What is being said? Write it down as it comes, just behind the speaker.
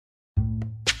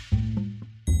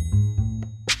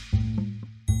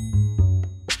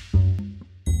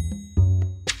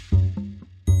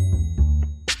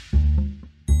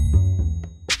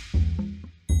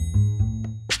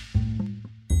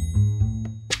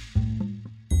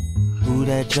Ooh,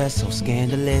 that dress so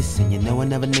scandalous, and you know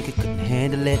another nigga couldn't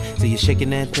handle it. So you're shaking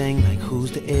that thing like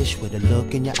who's the ish, with a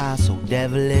look in your eyes so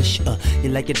devilish. You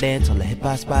like to dance on the hip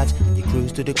hop spots, you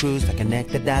cruise to the cruise to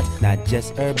connect the dots. Not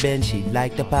just urban, she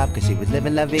liked the pop, cause she was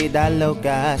living la vida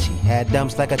loca. She had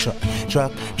dumps like a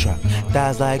truck.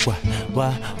 Thighs like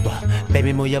what,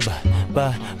 baby move your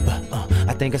butt.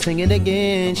 I think I sing it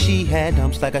again. She had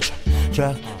dumps like a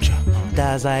truck.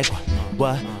 Thighs like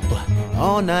what,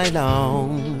 all night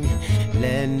long.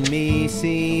 Let me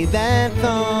see that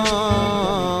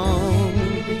thong,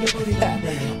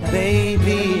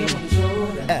 baby.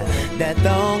 That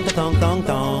thong.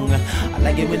 I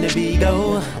like it when the beat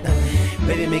go.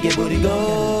 Baby, make your booty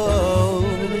go.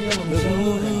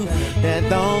 That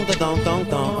thong.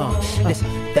 Listen,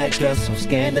 that girl so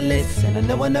scandalous, and I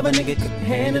know another nigga couldn't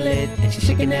handle it. And she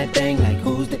shaking that thing like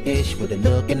who's the ish, with a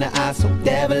look in the eye so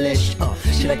devilish.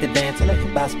 She like to dance, I like to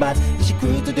buy spots. And she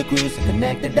cruise to the cruise and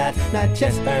connect the dots. Not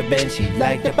just urban, she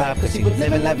liked the pop, cause she was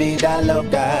living la vida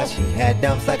loca. She had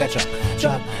dumps like a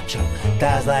truck.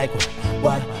 Thighs like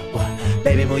what,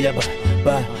 baby move your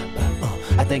butt.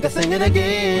 I think I sing it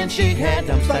again. She had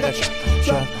dumps like a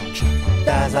truck.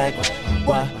 Thighs like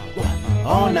what,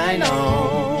 all night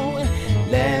long.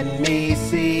 Let me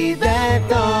see that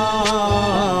thong,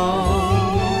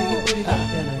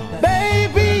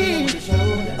 baby.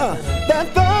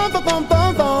 That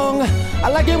thong. I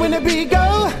like it when the beat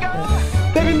go.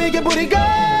 Baby, make your booty go.